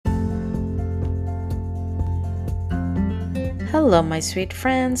Hello, my sweet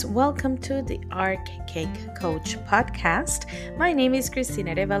friends. Welcome to the Art Cake Coach podcast. My name is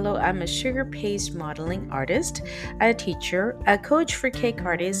Cristina Revalo. I'm a sugar paste modeling artist, a teacher, a coach for cake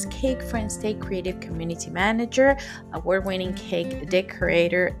artists, Cake Friends Day creative community manager, award winning cake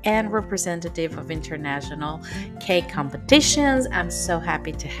decorator, and representative of international cake competitions. I'm so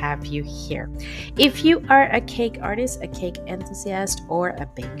happy to have you here. If you are a cake artist, a cake enthusiast, or a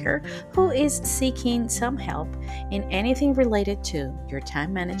baker who is seeking some help, in anything related to your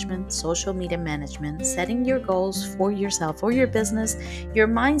time management, social media management, setting your goals for yourself or your business, your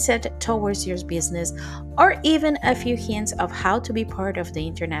mindset towards your business, or even a few hints of how to be part of the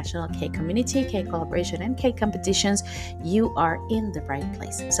international cake community, cake collaboration, and cake competitions, you are in the right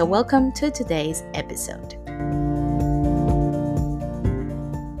place. So, welcome to today's episode.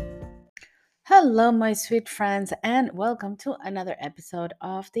 Hello, my sweet friends, and welcome to another episode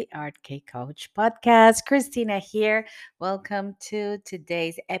of the Art Cake Coach podcast. Christina here. Welcome to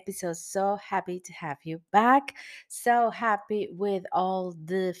today's episode. So happy to have you back. So happy with all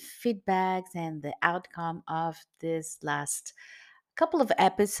the feedbacks and the outcome of this last couple of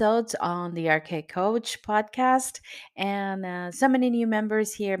episodes on the Arcade Coach podcast, and so many new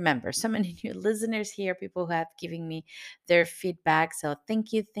so many new listeners here, people who have given me their feedback. So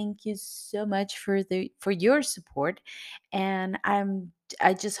thank you so much for your support, and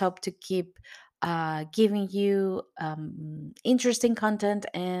I just hope to keep giving you interesting content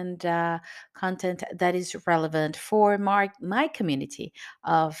and content that is relevant for my community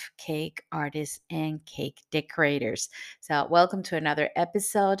of cake artists and cake decorators. So, welcome to another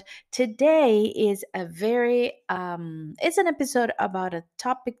episode. Today is it's an episode about a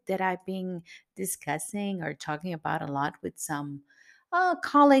topic that I've been discussing or talking about a lot with some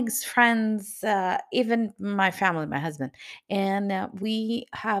colleagues, friends, even my family, my husband, and we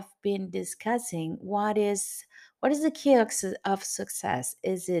have been discussing what is the key of success?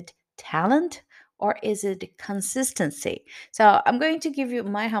 Is it talent or is it consistency? So, I'm going to give you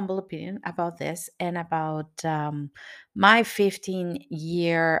my humble opinion about this and about my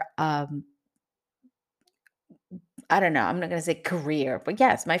 15-year I don't know, I'm not going to say career, but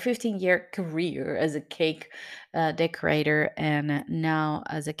yes, my 15-year career as a cake decorator and now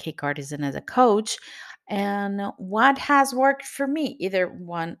as a cake artist and as a coach, and what has worked for me, either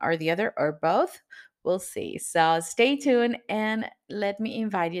one or the other or both. We'll see. So stay tuned and let me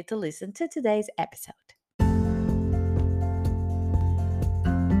invite you to listen to today's episode.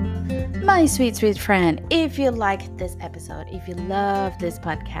 My sweet, sweet friend, if you like this episode, if you love this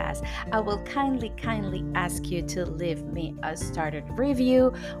podcast, I will kindly ask you to leave me a started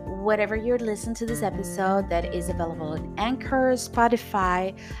review, whatever you're listening to this episode that is available on Anchor,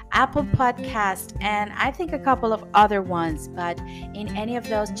 Spotify, Apple Podcast, and I think a couple of other ones. But in any of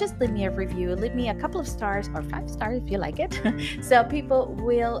those, just leave me a review, leave me a couple of stars or 5 stars if you like it. So people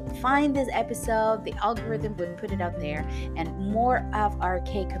will find this episode, the algorithm would put it out there, and more of our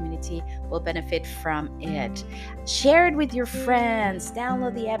K community will benefit from it. Share it with your friends,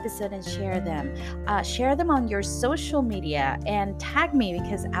 download the episode and share them. Share them on your social media and tag me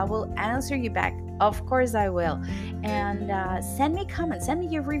because I will answer you back. Of course, I will. And send me comments, send me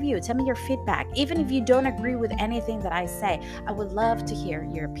your review, send me your feedback. Even if you don't agree with anything that I say, I would love to hear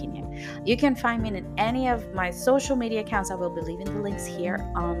your opinion. You can find me in any of my social media accounts. I will be leaving the links here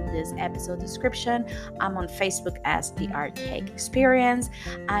on this episode description. I'm on Facebook as The Art Cake Experience.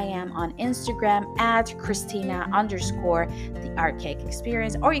 I am on Instagram at Christina underscore The Art Cake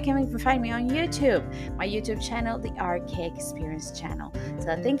Experience, or you can even find me on YouTube, my YouTube channel, The Art Cake Experience channel.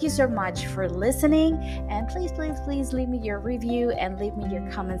 So thank you so much for listening, and please leave me your review and leave me your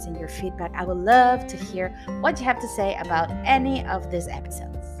comments and your feedback. I would love to hear what you have to say about any of these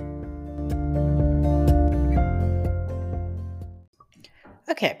episodes.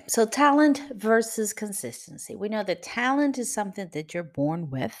 Okay, so talent versus consistency. We know that talent is something that you're born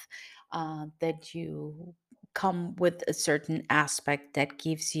with, that you come with a certain aspect that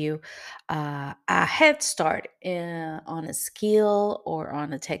gives you a head start on a skill or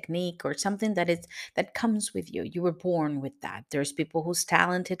on a technique or something that comes with you. You were born with that. There's people who's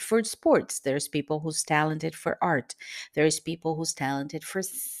talented for sports. There's people who's talented for art. There's people who's talented for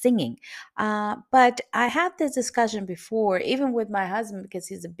singing. But I had this discussion before, even with my husband, because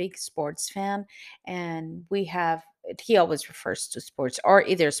he's a big sports fan, and he always refers to sports or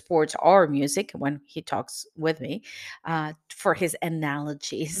either sports or music when he talks with me for his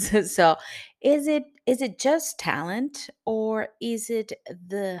analogies. So, is it just talent, or is it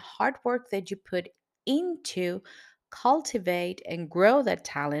the hard work that you put into cultivate and grow that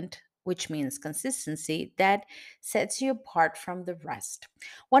talent, which means consistency, that sets you apart from the rest?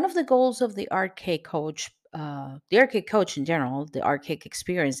 One of the goals of the Art K Coach the Arcade Coach in general, the Arcade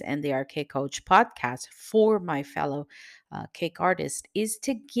Experience, and the Arcade Coach podcast for my fellow cake artists is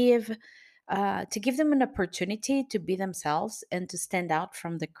to give them an opportunity to be themselves and to stand out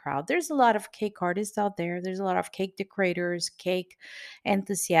from the crowd. There's a lot of cake artists out there. There's a lot of cake decorators, cake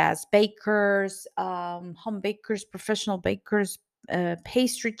enthusiasts, bakers, home bakers, professional bakers,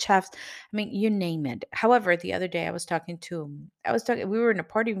 pastry chefs. I mean, you name it. However, the other day we were in a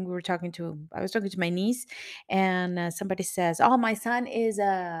party and I was talking to my niece, and somebody says, "Oh, my son is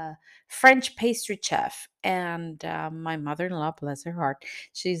a French pastry chef." And my mother-in-law, bless her heart,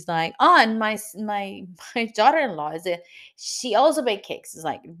 she's like, "Oh, and my my daughter-in-law she also bakes cakes." It's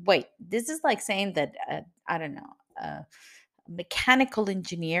like, wait, this is like saying that I don't know. Mechanical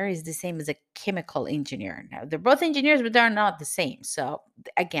engineer is the same as a chemical engineer. Now, they're both engineers, but they're not the same. So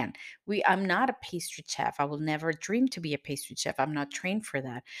again, I'm not a pastry chef. I will never dream to be a pastry chef. I'm not trained for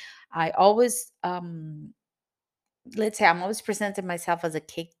that. I always let's say I'm always presenting myself as a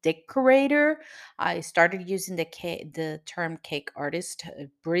cake decorator. I started using the term cake artist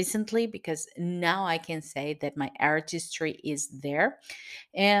recently because now I can say that my artistry is there.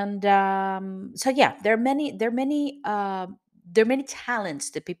 And so yeah, there are many talents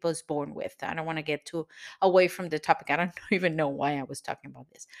that people is born with. I don't want to get too away from the topic. I don't even know why I was talking about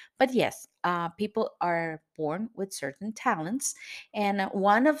this, but yes, people are born with certain talents. And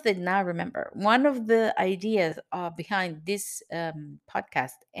one of the ideas behind this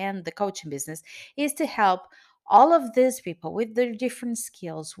podcast and the coaching business is to help all of these people with their different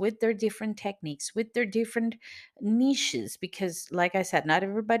skills, with their different techniques, with their different niches. Because, like I said, not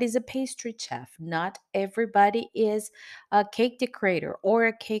everybody's a pastry chef, not everybody is a cake decorator or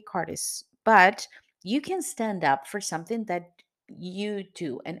a cake artist, but you can stand up for something that you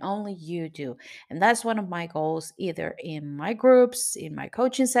do and only you do. And that's one of my goals, either in my groups, in my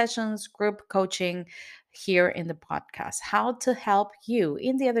coaching sessions, group coaching, here in the podcast, how to help you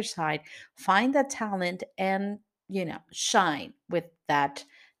in the other side find that talent and shine with that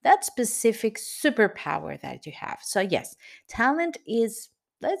specific superpower that you have. So yes, talent is,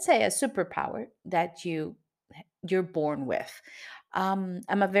 let's say, a superpower that you're born with. I'm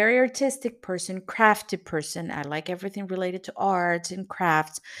a very artistic person, crafty person. I like everything related to arts and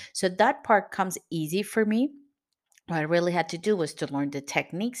crafts. So that part comes easy for me. What I really had to do was to learn the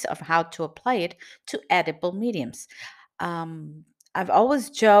techniques of how to apply it to edible mediums. Um, I've always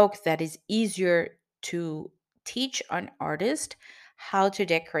joked that it's easier to teach an artist how to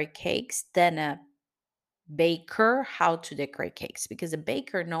decorate cakes than a baker how to decorate cakes, because a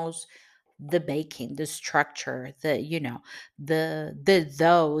baker knows the baking, the structure, the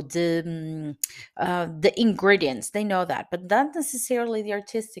dough, the ingredients. They know that, but not necessarily the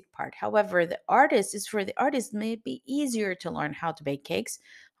artistic part. However, for the artist, may be easier to learn how to bake cakes.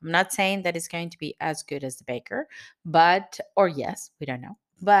 I'm not saying that it's going to be as good as the baker, but or yes, we don't know,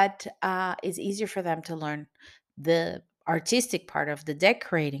 but it's easier for them to learn the artistic part of the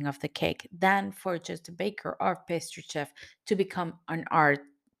decorating of the cake than for just a baker or pastry chef to become an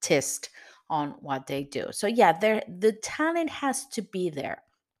artist on what they do. So yeah, the talent has to be there.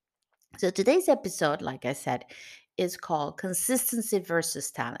 So today's episode, like I said, is called Consistency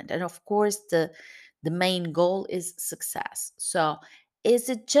versus Talent. And of course, the main goal is success. So is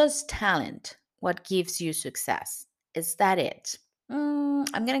it just talent what gives you success? Is that it?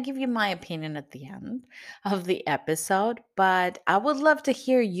 I'm going to give you my opinion at the end of the episode, but I would love to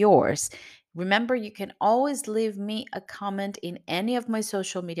hear yours. Remember, you can always leave me a comment in any of my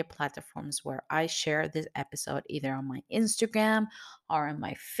social media platforms where I share this episode, either on my Instagram or on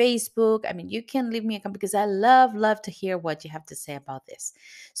my Facebook. I mean, you can leave me a comment because I love to hear what you have to say about this.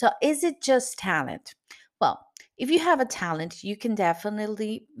 So, is it just talent? Well, if you have a talent, you can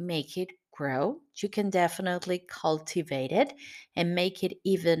definitely make it grow. You can definitely cultivate it and make it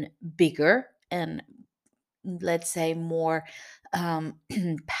even bigger and, let's say, more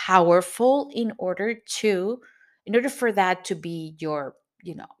powerful in order for that to be your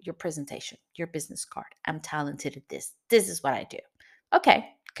presentation, your business card. I'm talented at this is what I do. Okay,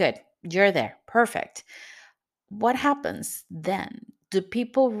 good, you're there, perfect. What happens then? Do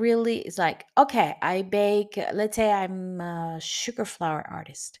people really, it's like, okay, I bake, let's say I'm a sugar flower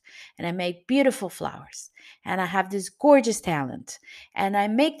artist and I make beautiful flowers and I have this gorgeous talent and I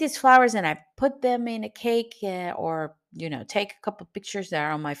make these flowers and I put them in a cake, or take a couple pictures that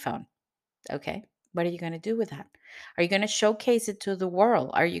are on my phone. Okay. What are you going to do with that? Are you going to showcase it to the world?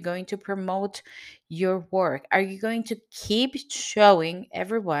 Are you going to promote your work? Are you going to keep showing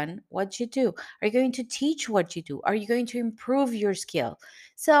everyone what you do? Are you going to teach what you do? Are you going to improve your skill?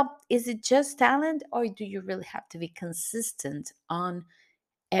 So, is it just talent, or do you really have to be consistent on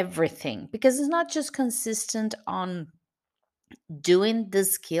everything, because it's not just consistent on doing the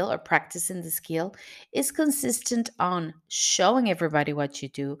skill or practicing the skill, is consistent on showing everybody what you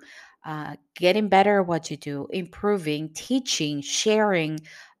do, getting better at what you do, improving, teaching, sharing,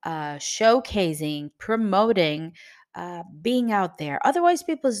 showcasing, promoting, being out there. Otherwise,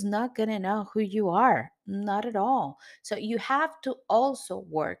 people's not going to know who you are. Not at all. So you have to also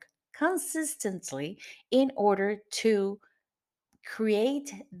work consistently in order to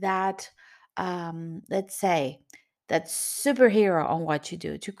create that, let's say, that superhero on what you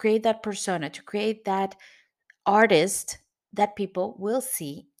do, to create that persona, to create that artist that people will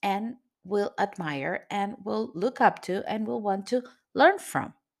see and will admire and will look up to and will want to learn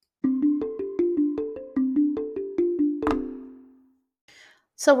from.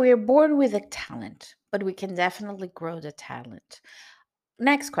 So we are born with a talent, but we can definitely grow the talent.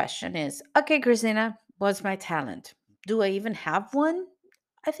 Next question is, okay, Christina, what's my talent? Do I even have one?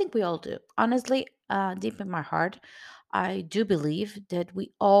 I think we all do. Honestly, deep in my heart, I do believe that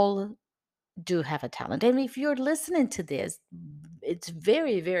we all do have a talent. And if you're listening to this, it's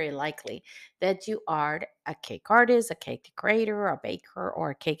very, very likely that you are a cake artist, a cake decorator, a baker, or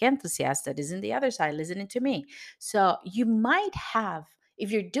a cake enthusiast that is in the other side listening to me. So you might have,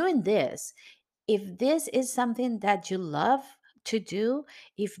 if you're doing this, if this is something that you love to do,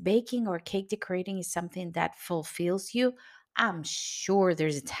 if baking or cake decorating is something that fulfills you, I'm sure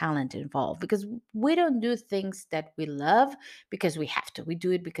there's a talent involved, because we don't do things that we love because we have to. We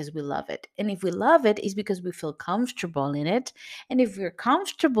do it because we love it. And if we love it, it's because we feel comfortable in it. And if you're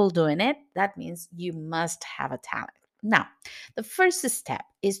comfortable doing it, that means you must have a talent. Now, the first step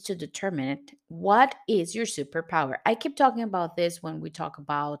is to determine what is your superpower. I keep talking about this when we talk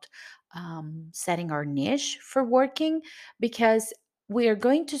about setting our niche for working, because we are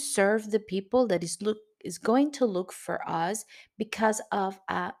going to serve the people that is going to look for us because of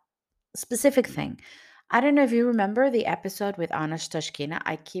a specific thing. I don't know if you remember the episode with Anna Stashkina.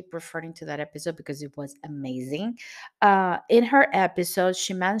 I keep referring to that episode because it was amazing. In her episode,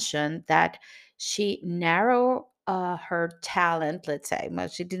 she mentioned that she narrowed her talent, let's say. Well,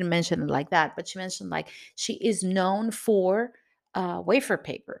 she didn't mention it like that, but she mentioned like she is known for wafer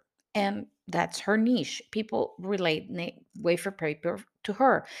paper. And that's her niche. People relate wafer paper to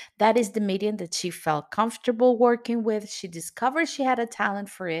her. That is the medium that she felt comfortable working with. She discovered she had a talent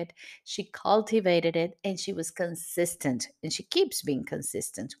for it, she cultivated it, and she was consistent, and she keeps being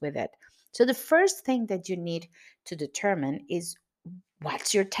consistent with it. So, the first thing that you need to determine is,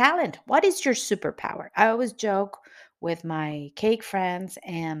 what's your talent? What is your superpower? I always joke with my cake friends,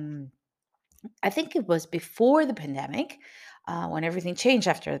 and I think it was before the pandemic, when everything changed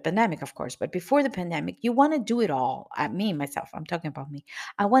after the pandemic, of course. But before the pandemic, you want to do it all. Me, myself, I'm talking about me.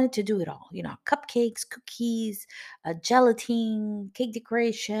 I wanted to do it all. Cupcakes, cookies, gelatin, cake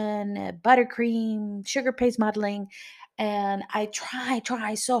decoration, buttercream, sugar paste modeling. And I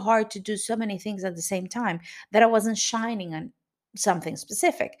try so hard to do so many things at the same time that I wasn't shining on something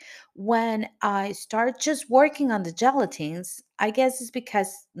specific. When I start just working on the gelatins, I guess it's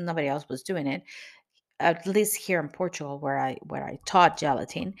because nobody else was doing it, at least here in Portugal, where I taught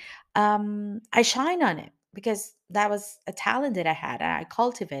gelatin. I shine on it because that was a talent that I had. And I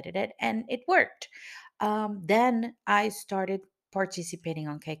cultivated it, and it worked. Then I started participating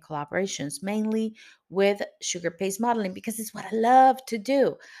on cake collaborations, mainly with sugar paste modeling, because it's what I love to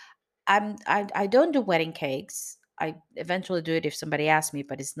do. I don't do wedding cakes. I eventually do it if somebody asks me,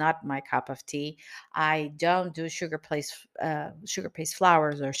 but it's not my cup of tea. I don't do sugar paste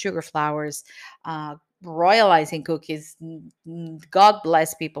flowers or sugar flowers. Royalizing cookies. God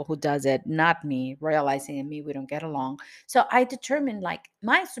bless people who does it, not me. Royalizing and me, we don't get along. So I determined like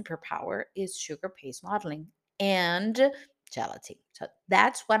my superpower is sugar paste modeling and gelatin. So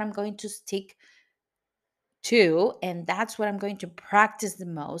that's what I'm going to stick too, and that's what I'm going to practice the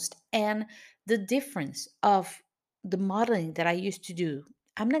most. And the difference of the modeling that I used to do,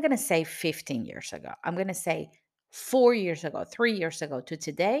 I'm not going to say 15 years ago, I'm going to say 4 years ago, 3 years ago to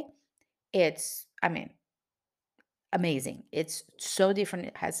today, it's, I mean, amazing. It's so different.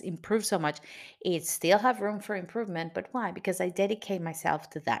 It has improved so much. It still have room for improvement, but why? Because I dedicate myself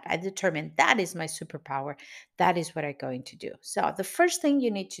to that. I determine that is my superpower. That is what I'm going to do. So the first thing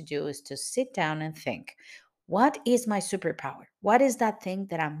you need to do is to sit down and think, what is my superpower? What is that thing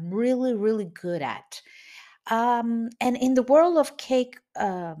that I'm really, really good at? And in the world of cake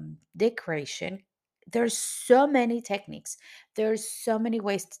decoration, there's so many techniques. There's so many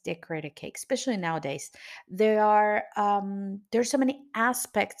ways to decorate a cake, especially nowadays. There's so many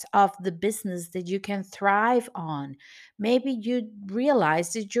aspects of the business that you can thrive on. Maybe you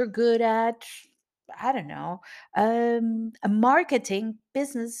realize that you're good at, I don't know, a marketing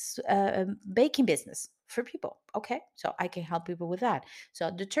business, baking business for people. Okay, so I can help people with that.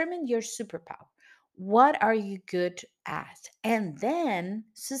 So determine your superpower. What are you good at? And then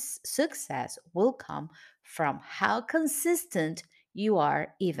success will come from how consistent you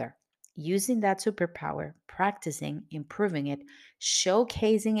are, either using that superpower, practicing, improving it,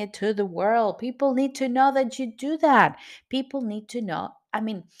 showcasing it to the world. People need to know that you do that. People need to know. I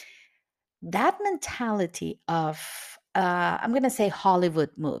mean, that mentality of, I'm going to say Hollywood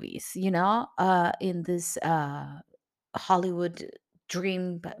movies, in this Hollywood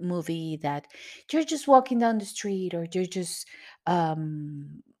dream movie, that you're just walking down the street, or you're just,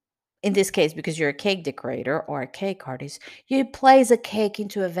 um, in this case, because you're a cake decorator or a cake artist, you place a cake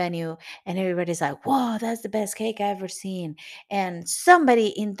into a venue, and everybody's like, whoa, that's the best cake I've ever seen. And somebody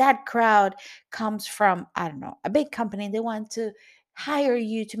in that crowd comes from, I don't know, a big company. They want to hire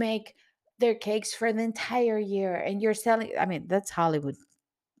you to make their cakes for the entire year, and you're selling. I mean, that's Hollywood,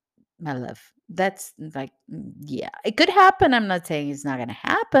 my love. That's like, yeah, it could happen. I'm not saying it's not going to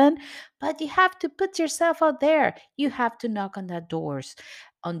happen, but you have to put yourself out there. You have to knock on that doors,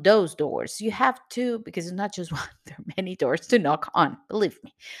 on those doors. You have to, because it's not just one, there are many doors to knock on, believe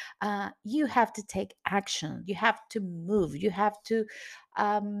me. You have to take action. You have to move. You have to,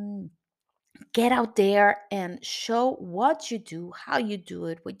 um, get out there and show what you do, how you do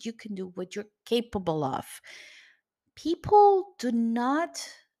it, what you can do, what you're capable of. People do not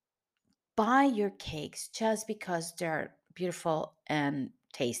buy your cakes just because they're beautiful and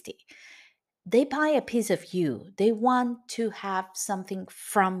tasty. They buy a piece of you. They want to have something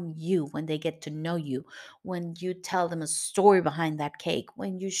from you when they get to know you, when you tell them a story behind that cake,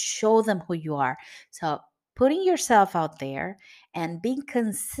 when you show them who you are. So, putting yourself out there and being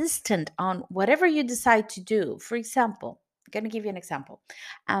consistent on whatever you decide to do. For example, I'm going to give you an example.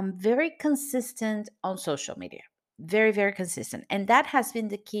 I'm very consistent on social media, very, very consistent. And that has been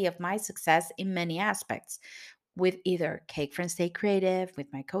the key of my success in many aspects, with either Cake Friends Stay Creative, with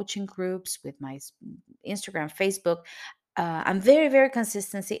my coaching groups, with my Instagram, Facebook. I'm very, very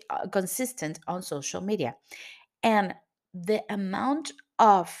consistent on social media. And the amount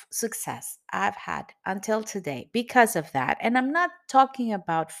of success I've had until today because of that, and I'm not talking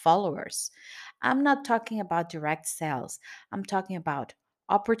about followers, I'm not talking about direct sales, I'm talking about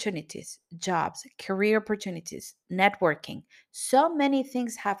opportunities, jobs, career opportunities, networking. So many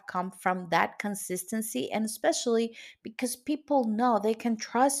things have come from that consistency, and especially because people know they can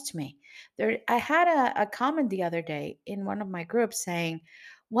trust me. I had a comment the other day in one of my groups saying,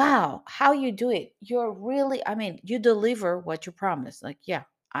 wow, how you do it. You're really, I mean, you deliver what you promise. Like, yeah,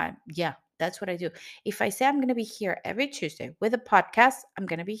 that's what I do. If I say I'm going to be here every Tuesday with a podcast, I'm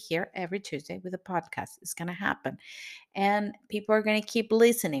going to be here every Tuesday with a podcast. It's going to happen, and people are going to keep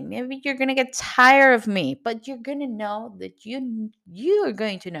listening. Maybe you're going to get tired of me, but you're going to know that you are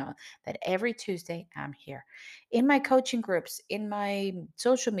going to know that every Tuesday I'm here. In my coaching groups, in my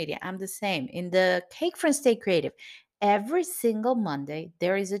social media, I'm the same. In the Cake Friends Stay Creative, every single Monday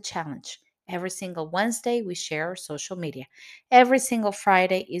there is a challenge. Every single Wednesday, we share our social media. Every single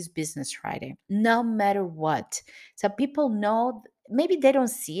Friday is Business Friday, no matter what. So people know, maybe they don't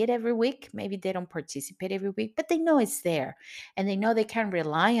see it every week, maybe they don't participate every week, but they know it's there, and they know they can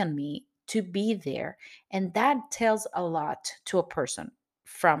rely on me to be there. And that tells a lot to a person,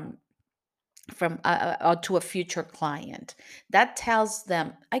 from to a future client. That tells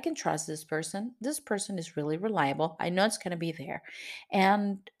them, I can trust this person. This person is really reliable. I know it's going to be there.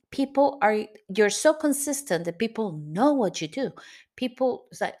 And people are, you're so consistent that people know what you do. People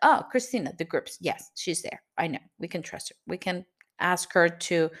say, oh, Christina, the groups, yes, she's there. I know, we can trust her. We can ask her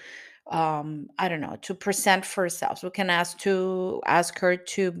to, I don't know, to present for herself. We can ask her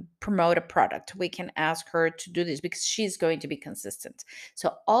to promote a product. We can ask her to do this because she's going to be consistent.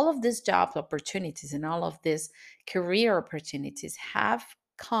 So all of these job opportunities and all of these career opportunities have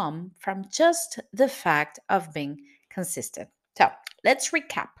come from just the fact of being consistent. So let's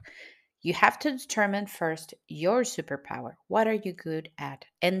recap. You have to determine first your superpower. What are you good at?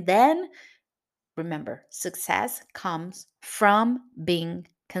 And then remember, success comes from being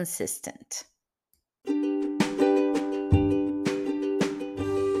consistent.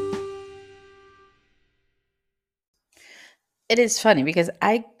 It is funny because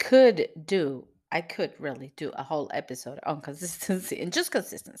I could really do a whole episode on consistency, and just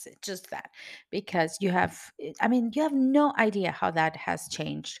consistency, just that, because I mean, you have no idea how that has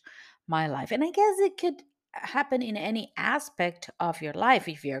changed my life. And I guess it could happen in any aspect of your life.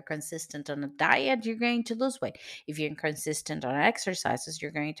 If you're consistent on a diet, you're going to lose weight. If you're consistent on exercises,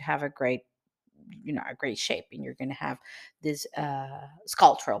 you're going to have a great a great shape, and you're going to have this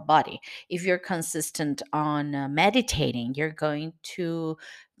sculptural body. If you're consistent on meditating, you're going to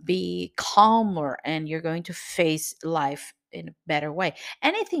be calmer, and you're going to face life in a better way.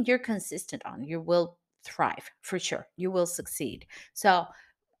 Anything you're consistent on, you will thrive for sure. You will succeed. So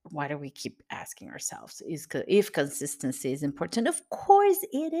why do we keep asking ourselves if consistency is important? Of course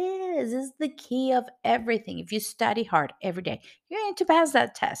it is. It's the key of everything. If you study hard every day, you're going to pass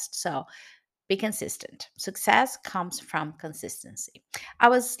that test. So be consistent. Success comes from consistency. I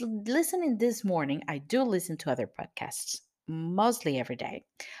was listening this morning. I do listen to other podcasts mostly every day.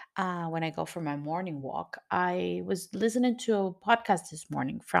 When I go for my morning walk, I was listening to a podcast this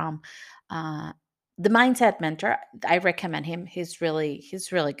morning from uh, the Mindset Mentor. I recommend him. He's really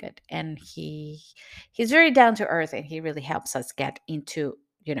good, and he's very down to earth, and he really helps us get into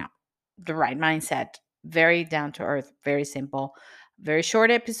the right mindset. Very down to earth, very simple, very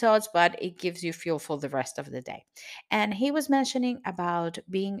short episodes, but it gives you fuel for the rest of the day. And he was mentioning about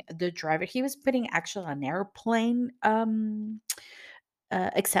being the driver. He was putting actually an airplane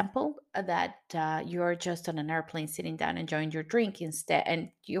example, that you're just on an airplane sitting down enjoying your drink instead, and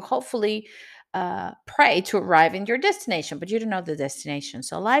you hopefully pray to arrive in your destination, but you don't know the destination.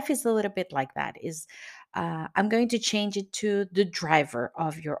 So life is a little bit like that. Is I'm going to change it to the driver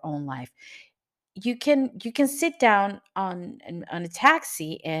of your own life. You can sit down on a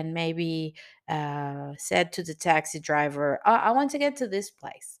taxi and maybe said to the taxi driver, I want to get to this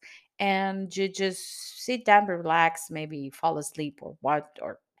place, and you just sit down, relax, maybe fall asleep or what,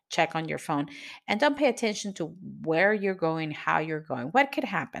 or check on your phone, and don't pay attention to where you're going, how you're going. What could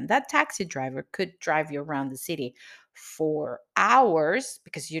happen? That taxi driver could drive you around the city for hours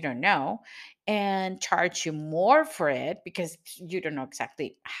because you don't know, and charge you more for it because you don't know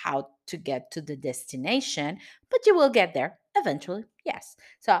exactly how to get to the destination, but you will get there eventually. Yes.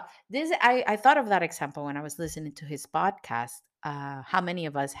 So I thought of that example when I was listening to his podcast. How many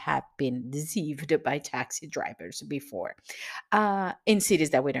of us have been deceived by taxi drivers before, in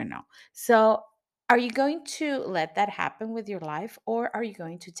cities that we don't know? So are you going to let that happen with your life, or are you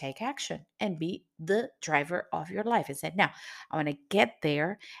going to take action and be the driver of your life and say, no, I want to get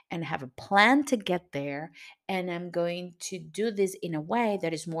there and have a plan to get there. And I'm going to do this in a way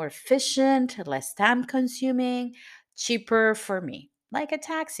that is more efficient, less time consuming, cheaper for me, like a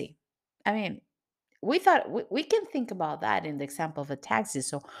taxi. I mean, we thought we can think about that in the example of a taxi.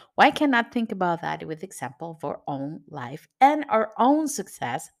 So why cannot think about that with the example of our own life and our own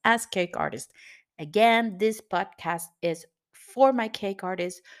success as cake artists? Again, this podcast is for my cake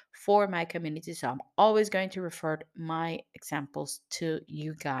artists, for my community. So I'm always going to refer my examples to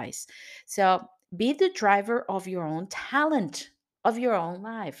you guys. So be the driver of your own talent, of your own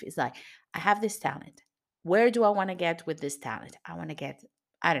life. It's like, I have this talent. Where do I want to get with this talent? I want to get,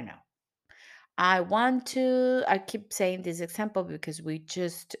 I don't know, I keep saying this example because we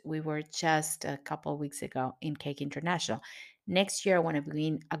were just a couple of weeks ago in Cake International. Next year, I want to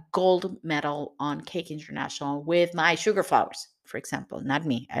win a gold medal on Cake International with my sugar flowers, for example. Not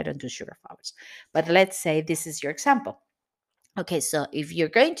me, I don't do sugar flowers. But let's say this is your example. Okay, so if you're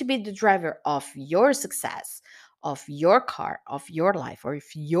going to be the driver of your success, of your car, of your life, or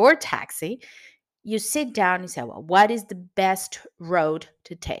if your taxi, you sit down and say, well, what is the best road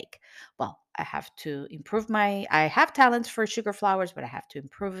to take? Well, I have talents for sugar flowers, but I have to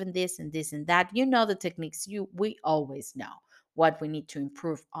improve in this and this and that. You know the techniques. We always know what we need to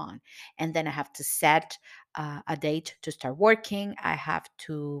improve on. And then I have to set a date to start working. I have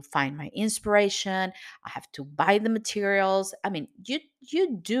to find my inspiration. I have to buy the materials. I mean, you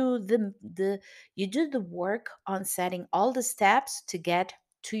do the work on setting all the steps to get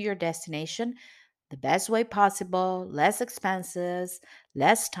to your destination the best way possible, less expenses,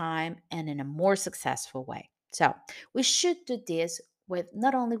 less time, and in a more successful way. So we should do this with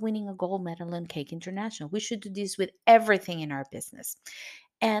not only winning a gold medal in Cake International, we should do this with everything in our business.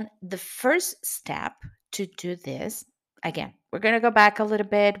 And the first step to do this, again, we're going to go back a little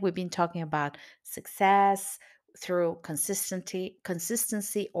bit. We've been talking about success through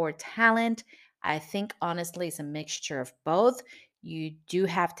consistency or talent. I think honestly it's a mixture of both. You do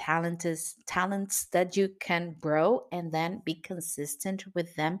have talents that you can grow and then be consistent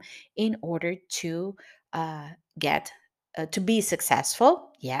with them in order to uh, get to be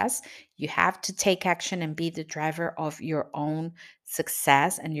successful. Yes, you have to take action and be the driver of your own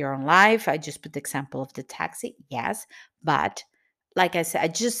success and your own life. I just put the example of the taxi. Yes, but like I said, I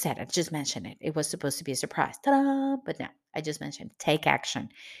just mentioned it. It was supposed to be a surprise. Ta-da! But no, I just mentioned take action.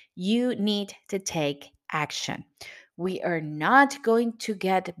 You need to take action. We are not going to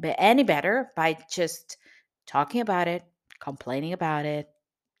get any better by just talking about it, complaining about it,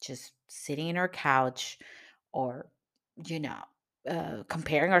 just sitting in our couch or, you know,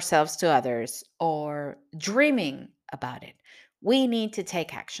 comparing ourselves to others or dreaming about it. We need to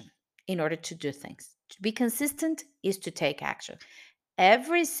take action in order to do things. To be consistent is to take action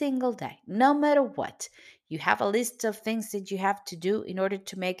every single day, no matter what. You have a list of things that you have to do in order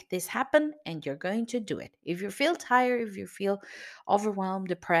to make this happen, and you're going to do it. If you feel tired, if you feel overwhelmed,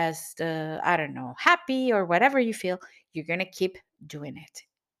 depressed, I don't know, happy, or whatever you feel, you're going to keep doing it.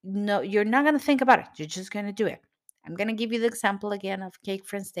 No, you're not going to think about it. You're just going to do it. I'm going to give you the example again of Cake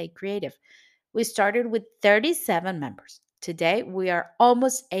Friends Stay Creative. We started with 37 members. Today, we are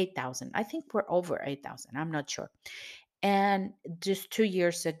almost 8,000. I think we're over 8,000. I'm not sure. And just 2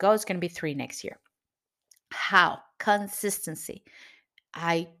 years ago, it's going to be three next year. How? Consistency.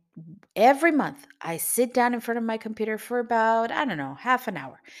 I Every month I sit down in front of my computer for about, I don't know, half an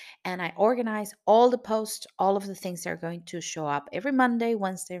hour, and I organize all the posts, all of the things that are going to show up every Monday,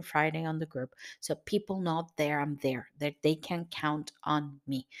 Wednesday, and Friday on the group, so people know there I'm there, that they can count on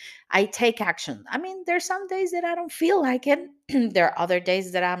me. I take action. I mean, there's some days that I don't feel like it. There are other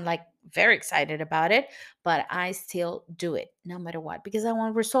days that I'm like very excited about it, but I still do it no matter what, because I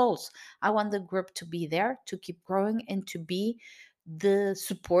want results. I want the group to be there, to keep growing, and to be the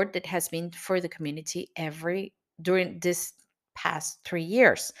support that has been for the community every during this past 3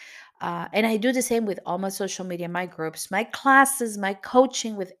 years. And I do the same with all my social media, my groups, my classes, my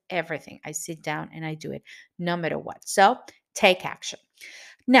coaching, with everything. I sit down and I do it no matter what. So take action.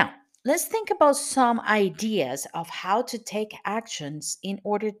 Now, let's think about some ideas of how to take actions in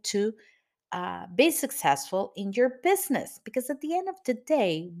order to be successful in your business. Because at the end of the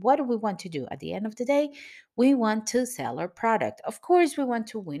day, what do we want to do? At the end of the day, we want to sell our product. Of course, we want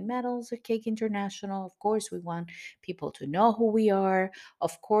to win medals at Cake International. Of course, we want people to know who we are.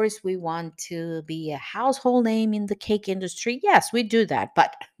 Of course, we want to be a household name in the cake industry. Yes, we do that,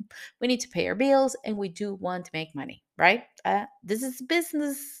 but we need to pay our bills and we do want to make money, right? This is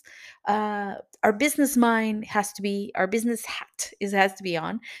business. Our business mind has to be, our business hat is has to be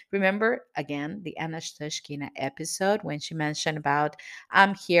on. Remember again the Anna Stashkina episode when she mentioned about,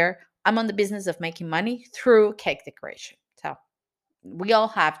 I'm here, I'm on the business of making money through cake decoration. So we all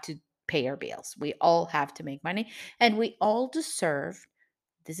have to pay our bills. We all have to make money, and we all deserve.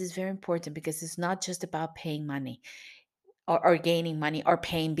 This is very important because it's not just about paying money or gaining money or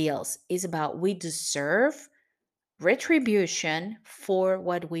paying bills. It's about we deserve retribution for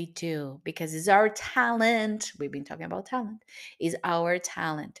what we do, because it's our talent. We've been talking about talent. Is our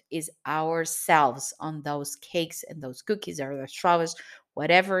talent, is ourselves on those cakes and those cookies or those strawberries,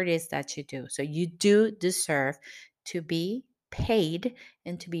 whatever it is that you do. So you do deserve to be paid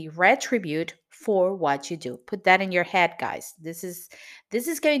and to be retributed for what you do. Put that in your head, guys. This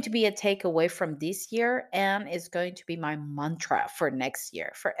is going to be a takeaway from this year, and it's going to be my mantra for next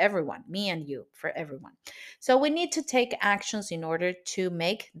year, for everyone, me and you, for everyone. So we need to take actions in order to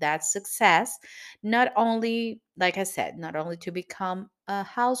make that success, not only, like I said, not only to become a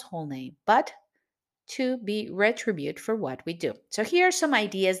household name, but to be retributed for what we do. So here are some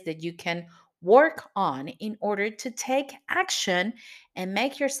ideas that you can work on in order to take action and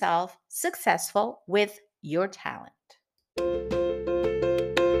make yourself successful with your talent.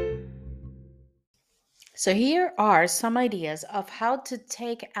 So here are some ideas of how to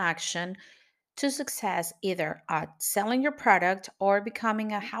take action to success, either at selling your product or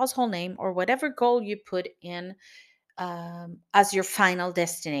becoming a household name, or whatever goal you put in as your final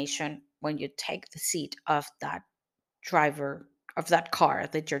destination when you take the seat of that driver, of that car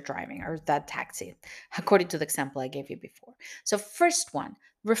that you're driving, or that taxi, according to the example I gave you before. So first one,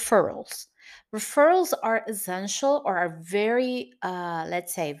 referrals. Referrals are essential, or are very,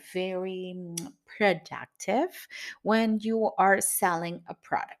 let's say, very productive when you are selling a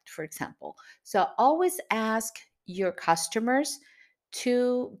product, for example. So always ask your customers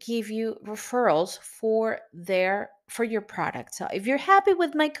to give you referrals for your product. So if you're happy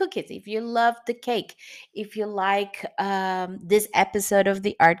with my cookies, if you love the cake, if you like this episode of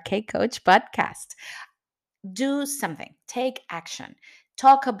the Art Cake Coach podcast, do something, take action,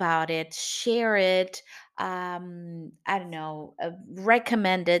 talk about it, share it. I don't know,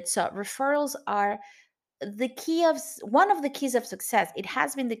 recommend it. So referrals are the key of one of the keys of success. It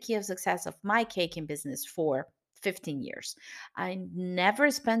has been the key of success of my caking business for 15 years. I never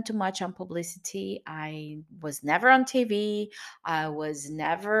spent too much on publicity. I was never on TV. I was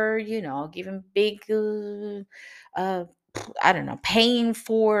never, given big uh I don't know, paying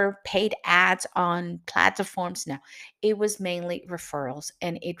for paid ads on platforms. No, it was mainly referrals,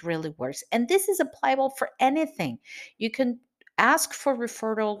 and it really works. And this is applicable for anything. You can ask for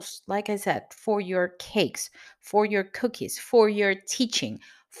referrals, like I said, for your cakes, for your cookies, for your teaching,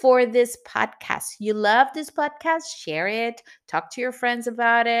 for this podcast. You love this podcast, share it, talk to your friends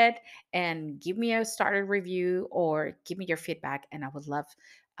about it, and give me a starter review or give me your feedback. And I would love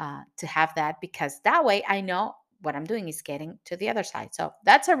to have that, because that way I know what I'm doing is getting to the other side. So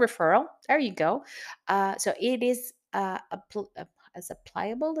that's a referral. There you go. So it is as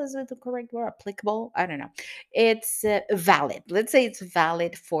applicable, is it the correct word? Applicable? I don't know. It's valid. Let's say it's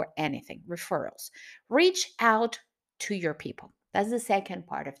valid for anything. Referrals. Reach out to your people. That's the second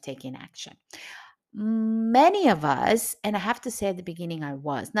part of taking action. Many of us, and I have to say at the beginning, I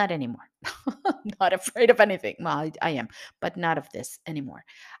was not anymore, not afraid of anything. Well, I am, but not of this anymore.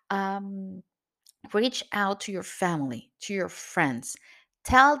 Um, Reach out to your family, to your friends.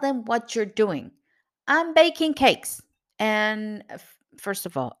 Tell them what you're doing. I'm baking cakes. And first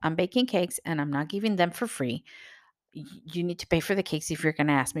of all, I'm baking cakes and I'm not giving them for free. You need to pay for the cakes if you're going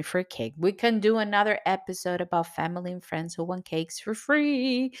to ask me for a cake. We can do another episode about family and friends who want cakes for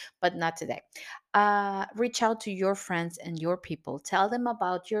free, but not today. Reach out to your friends and your people. Tell them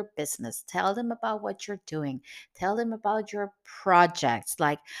about your business. Tell them about what you're doing. Tell them about your projects.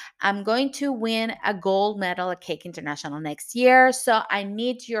 Like, I'm going to win a gold medal at Cake International next year, so I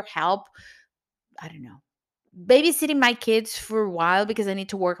need your help. I don't know, babysitting my kids for a while because I need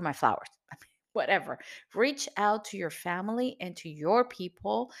to work on my flowers. Whatever. Reach out to your family and to your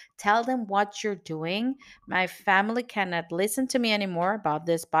people. Tell them what you're doing. My family cannot listen to me anymore about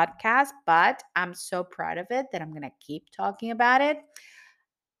this podcast, but I'm so proud of it that I'm going to keep talking about it.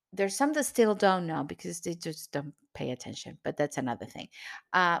 There's some that still don't know because they just don't pay attention, but that's another thing.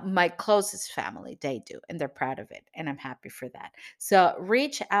 My closest family, they do, and they're proud of it, and I'm happy for that. So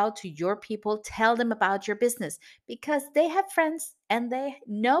reach out to your people, tell them about your business, because they have friends and they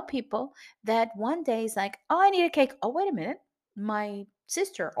know people that one day is like, oh, I need a cake. Oh, wait a minute, my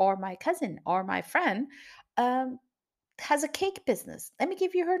sister or my cousin or my friend um, has a cake business. Let me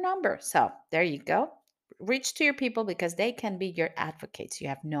give you her number. So there you go. Reach to your people because they can be your advocates. You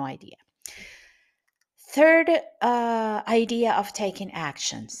have no idea. Third idea of taking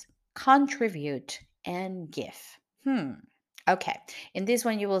actions: contribute and give. Hmm. Okay. In this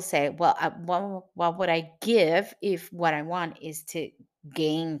one, you will say, well, what would I give if what I want is to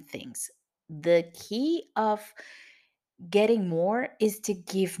gain things? The key of getting more is to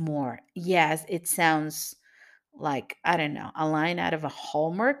give more. Yes, it sounds like, I don't know, a line out of a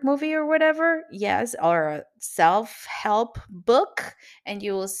Hallmark movie or whatever. Yes, or a self-help book. And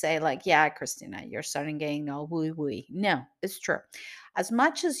you will say, like, yeah, Christina, you're starting getting all woo woo. No, it's true. As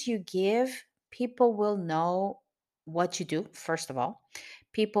much as you give, people will know what you do, first of all.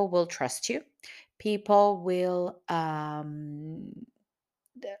 People will trust you. People will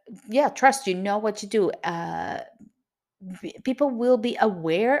yeah, trust you, know what you do. People will be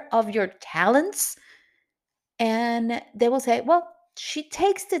aware of your talents, and they will say, well, she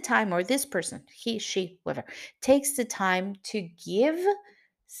takes the time, or this person, he, she, whoever, takes the time to give,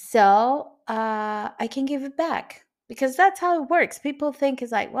 so I can give it back. Because that's how it works. People think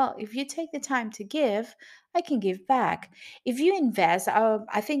it's like, well, if you take the time to give, I can give back. If you invest,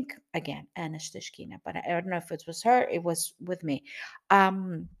 I think, again, Anna Stishkina, but I don't know if it was her, it was with me.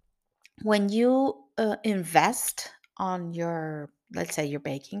 Um, when you invest on your, let's say, your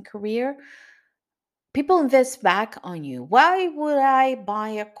baking career, people invest back on you. Why would I buy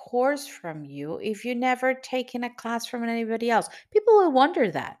a course from you if you never taken a class from anybody else? People will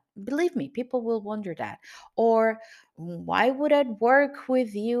wonder that. Believe me, people will wonder that. Or why would I work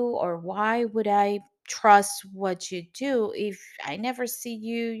with you, or why would I trust what you do if I never see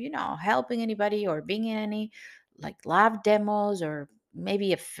you, helping anybody or being in any like lab demos, or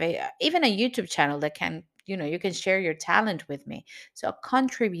maybe even a YouTube channel that can, you can share your talent with me. So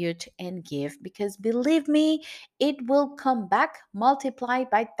contribute and give, because believe me, it will come back multiplied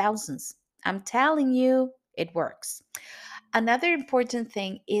by thousands. I'm telling you, it works. Another important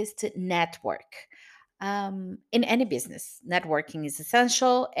thing is to network. In any business, networking is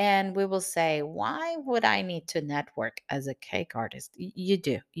essential. And we will say, why would I need to network as a cake artist? You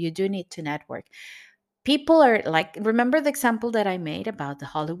do need to network. People are like, remember the example that I made about the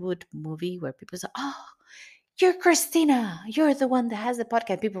Hollywood movie where people say, oh, you're Christina. You're the one that has the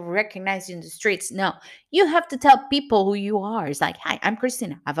podcast. People recognize you in the streets. No, you have to tell people who you are. It's like, hi, I'm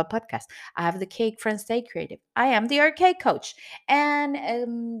Christina. I have a podcast. I have the Cake Friends Stay Creative. I am the arcade coach.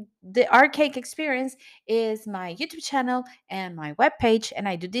 And the arcade experience is my YouTube channel and my webpage. And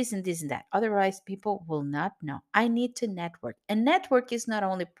I do this and this and that. Otherwise, people will not know. I need to network. And network is not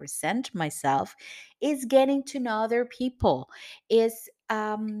only present myself, it's getting to know other people. Is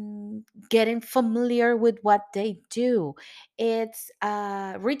getting familiar with what they do. It's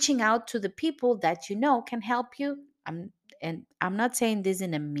reaching out to the people that you know can help you. And I'm not saying this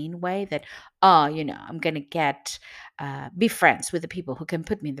in a mean way that, oh, I'm going to get, be friends with the people who can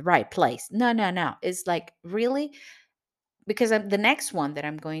put me in the right place. No, no, no. It's like really, because the next one that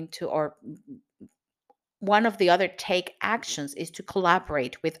I'm going to, or one of the other take actions, is to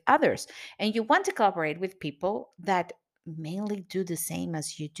collaborate with others. And you want to collaborate with people that mainly do the same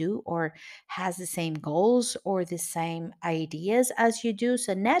as you do, or has the same goals or the same ideas as you do.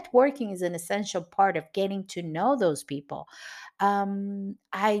 So networking is an essential part of getting to know those people.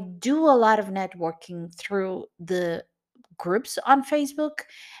 I do a lot of networking through the groups on Facebook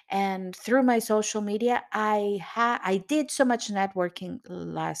and through my social media. I did so much networking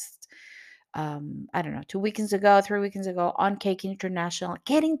last, I don't know, 2 weekends ago, 3 weekends ago, on Cake International,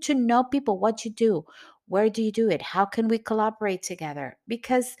 getting to know people, what you do, where do you do it, how can we collaborate together,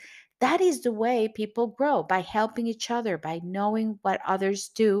 because that is the way people grow, by helping each other, by knowing what others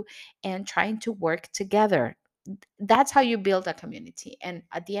do and trying to work together. That's how you build a community. And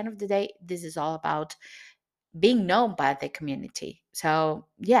at the end of the day, this is all about being known by the community. So,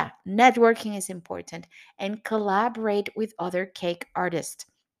 yeah, networking is important, and collaborate with other cake artists.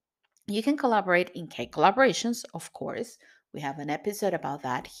 You can collaborate in cake collaborations, of course. We have an episode about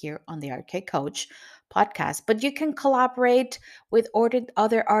that here on the Art Cake Coach podcast. But you can collaborate with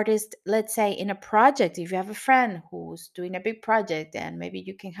other artists, let's say in a project. If you have a friend who's doing a big project and maybe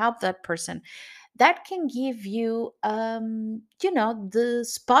you can help that person, that can give you, the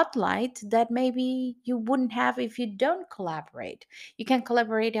spotlight that maybe you wouldn't have if you don't collaborate. You can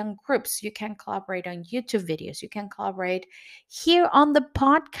collaborate on groups, you can collaborate on YouTube videos, you can collaborate here on the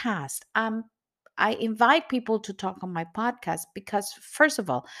podcast. I invite people to talk on my podcast because, first of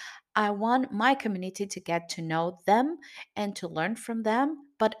all, I want my community to get to know them and to learn from them,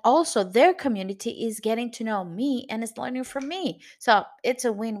 but also their community is getting to know me and is learning from me. So it's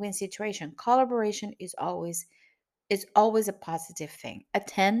a win-win situation. Collaboration is always a positive thing.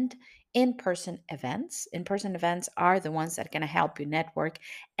 Attend in-person events. In-person events are the ones that are going to help you network,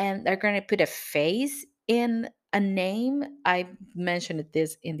 and they're going to put a face in a name. I mentioned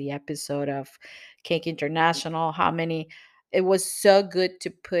this in the episode of Cake International, how many, it was so good to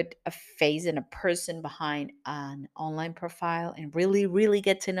put a face and a person behind an online profile and really, really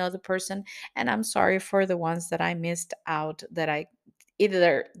get to know the person. And I'm sorry for the ones that I missed out, that I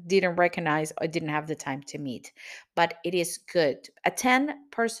either didn't recognize or didn't have the time to meet. But it is good. Attend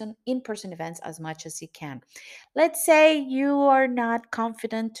in-person events as much as you can. Let's say you are not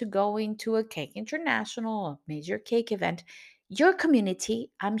confident to go into a Cake International, a major cake event. Your community,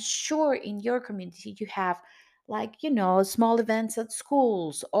 I'm sure in your community you have, like, small events at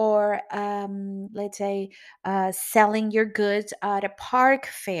schools, or let's say selling your goods at a park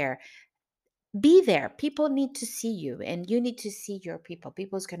fair. Be there. People need to see you, and you need to see your people.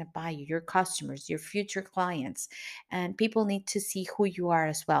 People's going to buy you, your customers, your future clients, and people need to see who you are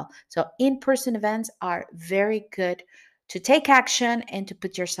as well. So in-person events are very good to take action and to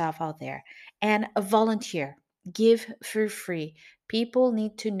put yourself out there. And a volunteer, give for free. People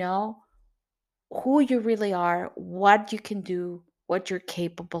need to know who you really are, what you can do, what you're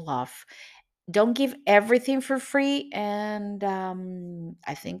capable of. Don't give everything for free. And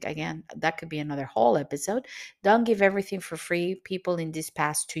I think, again, that could be another whole episode. Don't give everything for free. People in these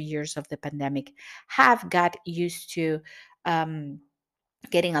past 2 years of the pandemic have got used to um,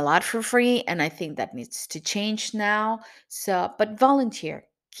 getting a lot for free, and I think that needs to change now. So, but volunteer,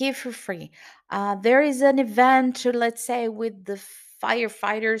 give for free. There is an event, let's say, with the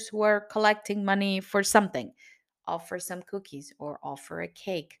firefighters who are collecting money for something. Offer some cookies or offer a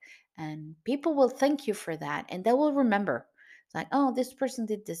cake, and people will thank you for that, and they will remember. It's like, oh, this person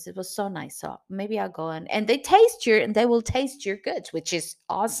did this, it was so nice, so maybe I'll go in. And they will taste your goods, which is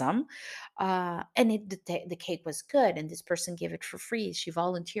awesome. And the cake was good, and this person gave it for free. She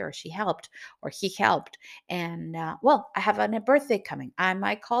volunteered, she helped, or he helped. And well, I have a birthday coming, I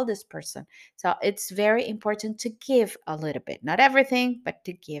might call this person. So it's very important to give a little bit, not everything, but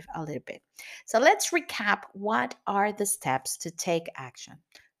to give a little bit. So let's recap, what are the steps to take action.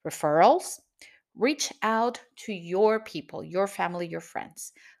 Referrals. Reach out to your people, your family, your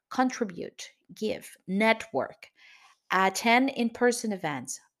friends. Contribute, give, network. Attend in-person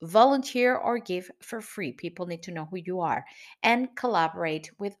events. Volunteer or give for free. People need to know who you are. And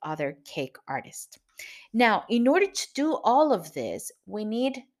collaborate with other cake artists. Now, in order to do all of this, we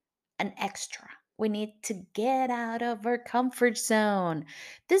need an extra. We need to get out of our comfort zone.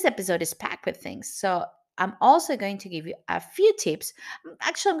 This episode is packed with things. So, I'm also going to give you a few tips.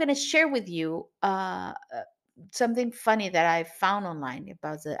 Actually, I'm going to share with you something funny that I found online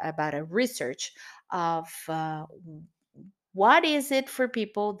about a research of What is it for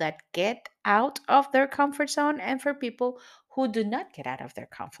people that get out of their comfort zone and for people who do not get out of their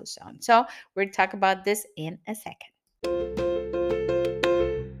comfort zone? So, we'll talk about this in a second.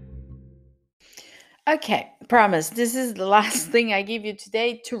 Okay, promise. This is the last thing I give you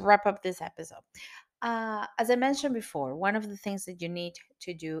today to wrap up this episode. As I mentioned before, one of the things that you need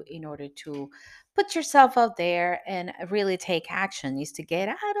to do in order to put yourself out there and really take action is to get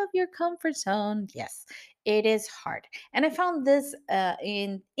out of your comfort zone. Yes, it is hard. And I found this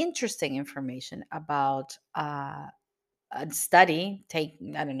in interesting information about a study take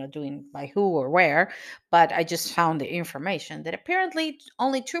I don't know doing by who or where, but I just found the information that apparently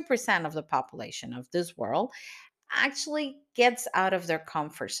only 2% of the population of this world actually gets out of their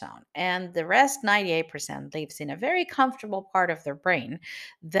comfort zone, and the rest 98% lives in a very comfortable part of their brain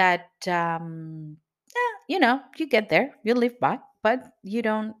that you get there, you live by, but you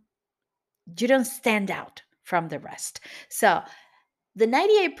don't stand out from the rest. So the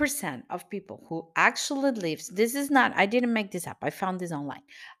 98% of people who actually lives, this is not, I didn't make this up, I found this online.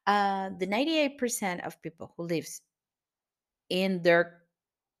 The 98% of people who lives in their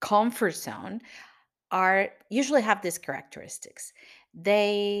comfort zone are usually have these characteristics.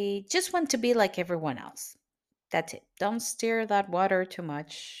 They just want to be like everyone else. That's it. Don't stir that water too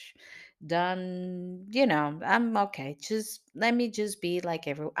much. Don't, I'm okay. Just let me just be like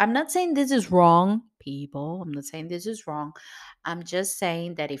everyone. I'm not saying this is wrong, people. I'm not saying this is wrong. I'm just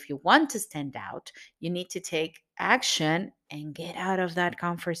saying that if you want to stand out, you need to take action and get out of that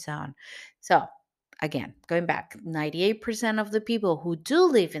comfort zone. So, again, going back, 98% of the people who do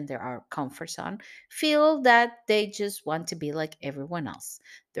live in their comfort zone feel that they just want to be like everyone else.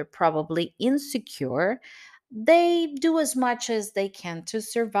 They're probably insecure. They do as much as they can to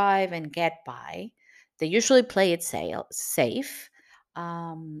survive and get by. They usually play it safe.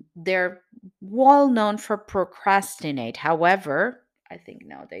 They're well known for procrastinate. However, I think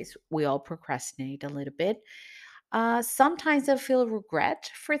nowadays we all procrastinate a little bit. Sometimes they feel regret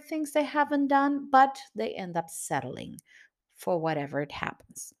for things they haven't done, but they end up settling for whatever it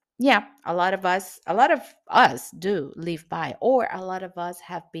happens. Yeah, a lot of us do live by, or a lot of us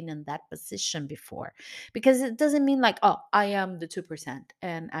have been in that position before, because it doesn't mean like, oh, I am the 2%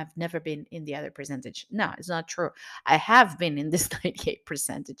 and I've never been in the other percentage. No, it's not true. I have been in this 98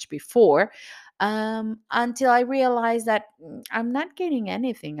 percentage before, until I realized that I'm not getting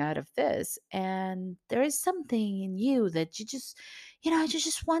anything out of this. And there is something in you that you just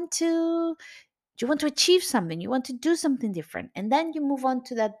want to achieve something, you want to do something different, and then you move on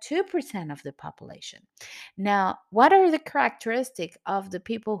to that 2% of the population. Now, what are the characteristics of the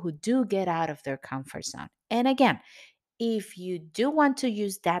people who do get out of their comfort zone? And again, if you do want to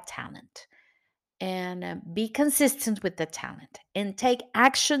use that talent and be consistent with the talent and take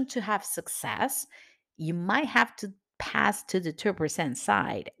action to have success, you might have to pass to the 2%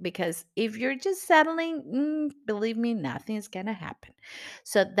 side, because if you're just settling, believe me, nothing is going to happen.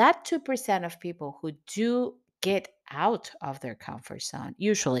 So, that 2% of people who do get out of their comfort zone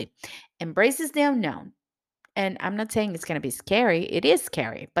usually embraces the unknown. And I'm not saying it's going to be scary, it is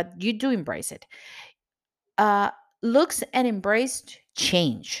scary, but you do embrace it. uh, Looks and embraced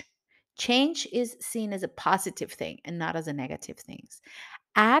change. Change is seen as a positive thing and not as a negative thing.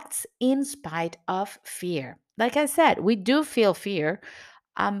 Acts in spite of fear. Like I said, we do feel fear.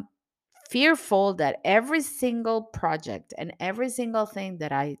 I'm fearful that every single project and every single thing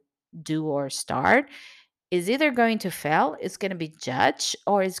that I do or start is either going to fail, it's going to be judged,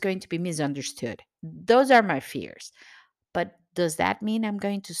 or it's going to be misunderstood. Those are my fears. But does that mean I'm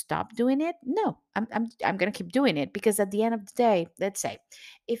going to stop doing it? No, I'm going to keep doing it, because at the end of the day, let's say,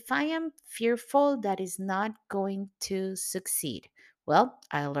 if I am fearful that is not going to succeed, well,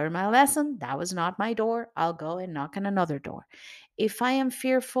 I learned my lesson. That was not my door. I'll go and knock on another door. If I am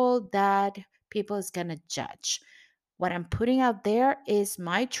fearful that people is going to judge, what I'm putting out there is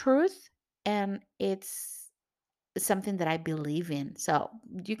my truth, and it's something that I believe in. So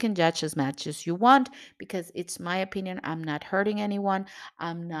you can judge as much as you want, because it's my opinion. I'm not hurting anyone.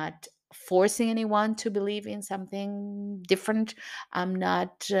 I'm not forcing anyone to believe in something different. I'm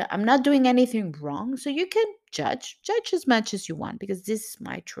not doing anything wrong. So you can judge as much as you want, because this is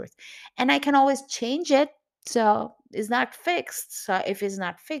my truth. And I can always change it. So it's not fixed. So if it's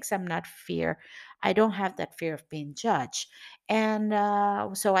not fixed, I'm not fear. I don't have that fear of being judged. And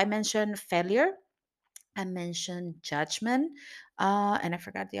so I mentioned failure, I mentioned judgment, and I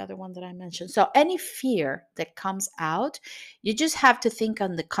forgot the other one that I mentioned. So, any fear that comes out, you just have to think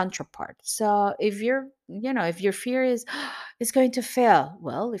on the counterpart. So, if you're if your fear is it's going to fail,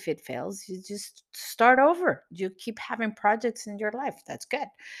 well, if it fails, you just start over. You keep having projects in your life. That's good.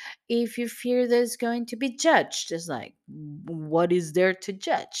 If you fear there's going to be judged, it's like, what is there to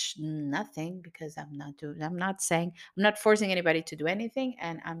judge? Nothing, because I'm not saying, I'm not forcing anybody to do anything,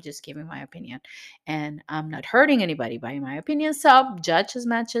 and I'm just giving my opinion, and I'm not hurting anybody by my opinion. So judge as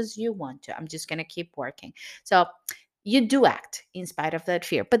much as you want to. I'm just going to keep working. So you do act in spite of that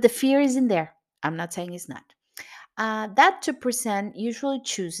fear, but the fear is in there. I'm not saying it's not. That 2% usually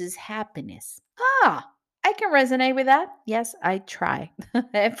chooses happiness. I can resonate with that. Yes, I try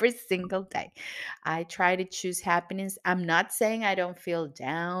every single day. I try to choose happiness. I'm not saying I don't feel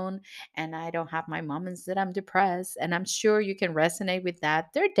down and I don't have my moments that I'm depressed. And I'm sure you can resonate with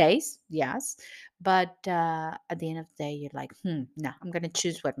that. There are days, yes. But at the end of the day, you're like, no, I'm going to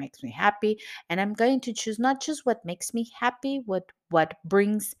choose what makes me happy. And I'm going to choose not just what makes me happy, what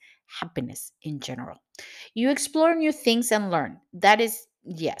brings happiness in general. You explore new things and learn. That is,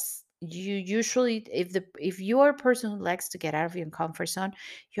 yes. You usually, if you are a person who likes to get out of your comfort zone,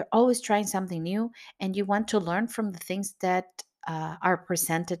 you're always trying something new, and you want to learn from the things that are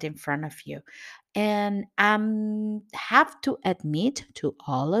presented in front of you. And have to admit to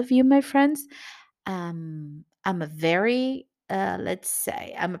all of you, my friends, I'm a very, let's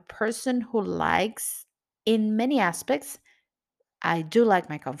say, I'm a person who likes, in many aspects, I do like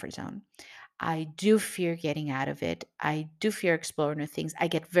my comfort zone. I do fear getting out of it. I do fear exploring new things. I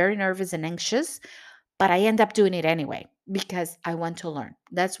get very nervous and anxious, but I end up doing it anyway because I want to learn.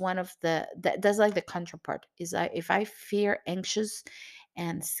 That's one of that's like the counterpart. Is I if I fear, anxious,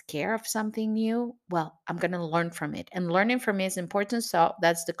 and scared of something new, well, I'm gonna learn from it, and learning from it is important. So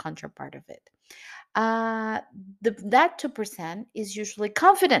that's the counterpart of it. Uh, that 2% is usually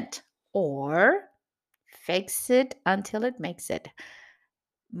confident or fakes it until it makes it.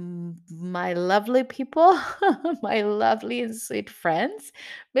 My lovely people, my lovely and sweet friends,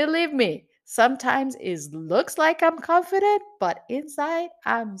 believe me, sometimes it looks like I'm confident, but inside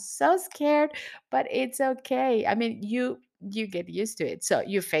I'm so scared, but it's okay. I mean, you get used to it. So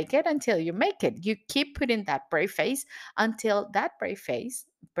you fake it until you make it. You keep putting that brave face until that brave face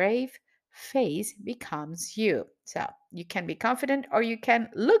becomes you. So you can be confident or you can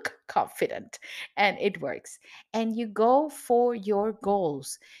look confident, and it works. And you go for your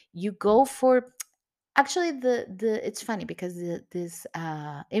goals. You go for, actually, the it's funny because this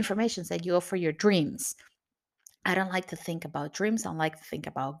information said you go for your dreams. I don't like to think about dreams. I like to think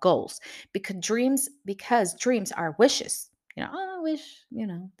about goals, because dreams are wishes. Oh, I wish,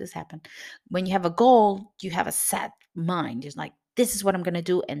 this happened. When you have a goal, you have a set mind. It's like, this is what I'm going to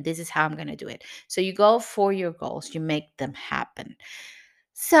do, and this is how I'm going to do it. So you go for your goals, you make them happen.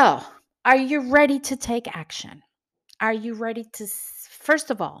 So, are you ready to take action? Are you ready to,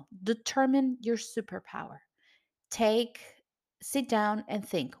 first of all, determine your superpower? Take, sit down and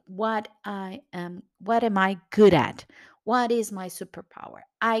think, what am I good at? What is my superpower?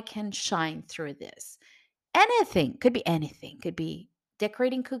 I can shine through this. Anything, could be anything, could be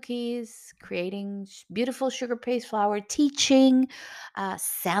decorating cookies, creating beautiful sugar paste flour, teaching,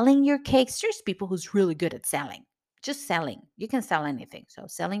 selling your cakes. There's people who's really good at selling, just selling. You can sell anything. So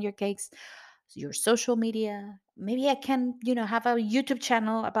selling your cakes, your social media. Maybe I can, have a YouTube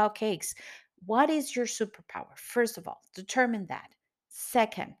channel about cakes. What is your superpower? First of all, determine that.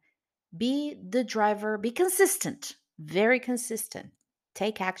 Second, be the driver, be consistent, very consistent.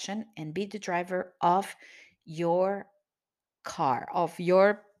 Take action and be the driver of your car, of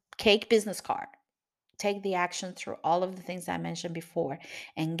your cake business car. Take the action through all of the things I mentioned before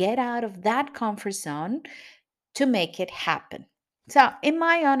and get out of that comfort zone to make it happen. So, in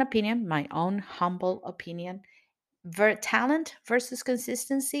my own opinion, my own humble opinion, talent versus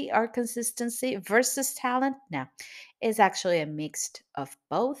consistency, or consistency versus talent, no, is actually a mix of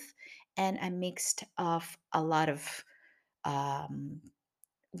both, and a mix of a lot of um,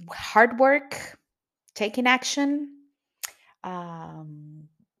 hard work, taking action, um,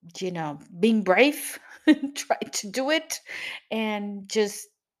 being brave, try to do it, and just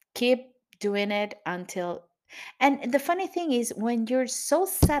keep doing it until. And the funny thing is, when you're so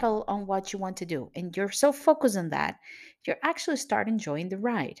settled on what you want to do and you're so focused on that, you're actually start enjoying the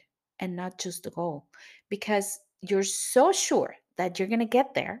ride and not just the goal, because you're so sure that you're going to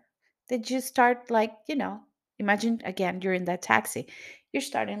get there that you start, like, imagine again, you're in that taxi, you're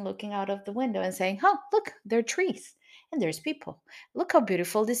starting looking out of the window and saying, oh, look, there are trees and there's people. Look how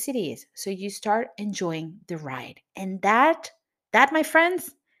beautiful the city is. So you start enjoying the ride. And that, my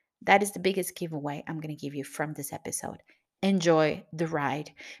friends, that is the biggest giveaway I'm going to give you from this episode. Enjoy the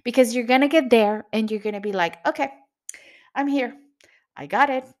ride, because you're going to get there and you're going to be like, okay, I'm here. I got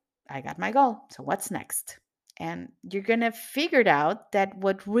it. I got my goal. So what's next? And you're going to figure it out that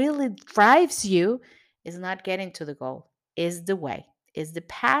what really drives you is not getting to the goal, is the way, is the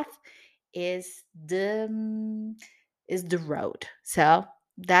path, is the road. So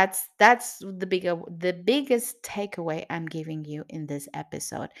that's the biggest takeaway I'm giving you in this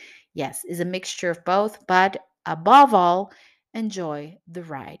episode. Yes, is a mixture of both, but above all, enjoy the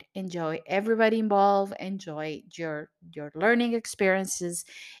ride. Enjoy everybody involved. Enjoy your learning experiences.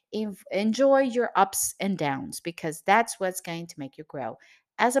 Enjoy your ups and downs because that's what's going to make you grow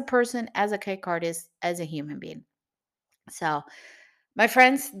as a person, as a cake artist, as a human being. So, my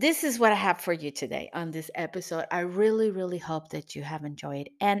friends, this is what I have for you today on this episode. I really, really hope that you have enjoyed.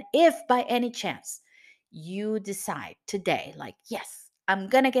 And if by any chance you decide today, like, yes, I'm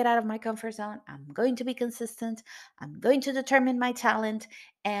going to get out of my comfort zone, I'm going to be consistent, I'm going to determine my talent,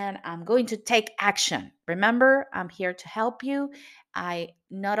 and I'm going to take action. Remember, I'm here to help you. I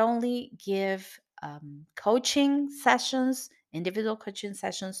not only give coaching sessions, individual coaching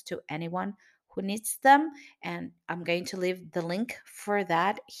sessions to anyone who needs them, and I'm going to leave the link for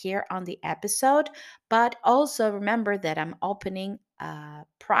that here on the episode. But also remember that I'm opening a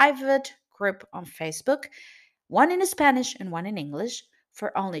private group on Facebook, one in Spanish and one in English,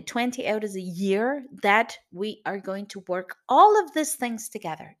 for only 20 hours a year, that we are going to work all of these things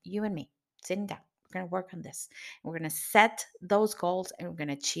together, you and me, sitting down. We're going to work on this. We're going to set those goals and we're going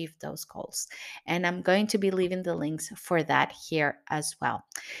to achieve those goals. And I'm going to be leaving the links for that here as well.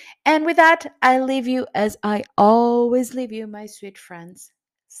 And with that, I leave you as I always leave you, my sweet friends.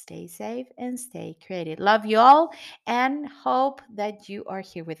 Stay safe and stay creative. Love you all and hope that you are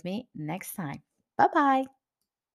here with me next time. Bye bye.